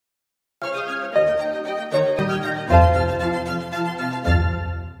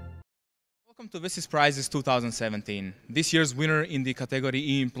to WSIS Prizes 2017. This year's winner in the category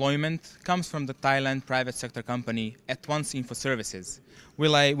E-Employment comes from the Thailand private sector company At Once Info Services.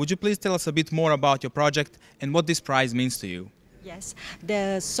 Wilai, would you please tell us a bit more about your project and what this prize means to you? Yes,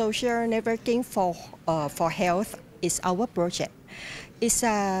 the social networking for health is our project. It's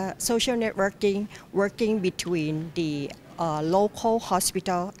a social networking working between the local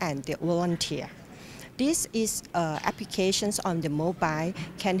hospital and the volunteer. This is applications on the mobile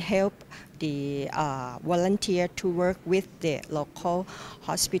can help the volunteer to work with the local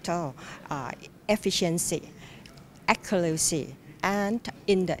hospital efficiency, accuracy, and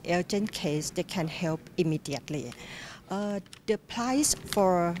in the urgent case, they can help immediately. The price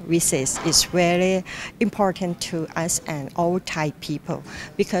for WSIS is very important to us and all Thai people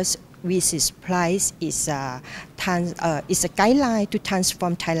because WSIS prize is a guideline to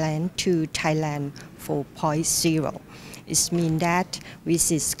transform Thailand to Thailand 4.0. It means that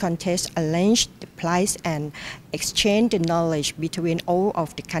WSIS contest arrange the prize and exchange the knowledge between all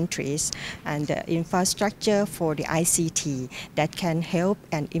of the countries and the infrastructure for the ICT that can help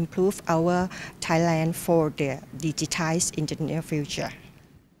and improve our Thailand for the digitized in the near future.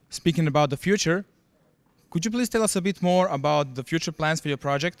 Speaking about the future, could you please tell us a bit more about the future plans for your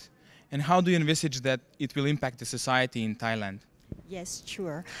project and how do you envisage that it will impact the society in Thailand? Yes,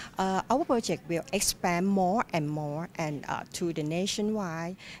 sure. Our project will expand more and more and to the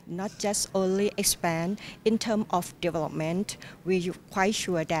nationwide, not just only expand in terms of development. We're quite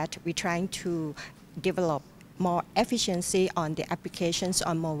sure that we're trying to develop more efficiency on the applications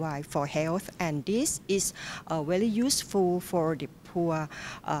on mobile for health, and this is very useful for the poor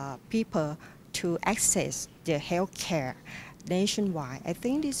people to access the health care nationwide. I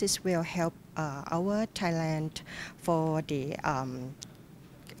think this will help our Thailand for the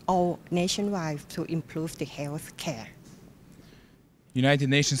all nationwide to improve the health care. United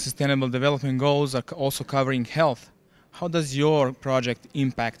Nations Sustainable Development Goals are also covering health. How does your project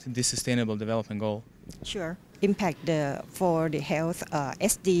impact this Sustainable Development Goal? Sure. Impact for the health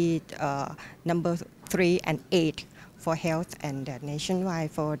SD number 3 and 8 for health and nationwide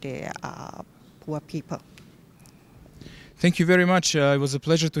for the poor people. Thank you very much. It was a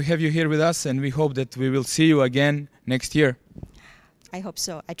pleasure to have you here with us, and we hope that we will see you again next year. I hope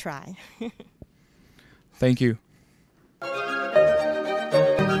so. I try. Thank you.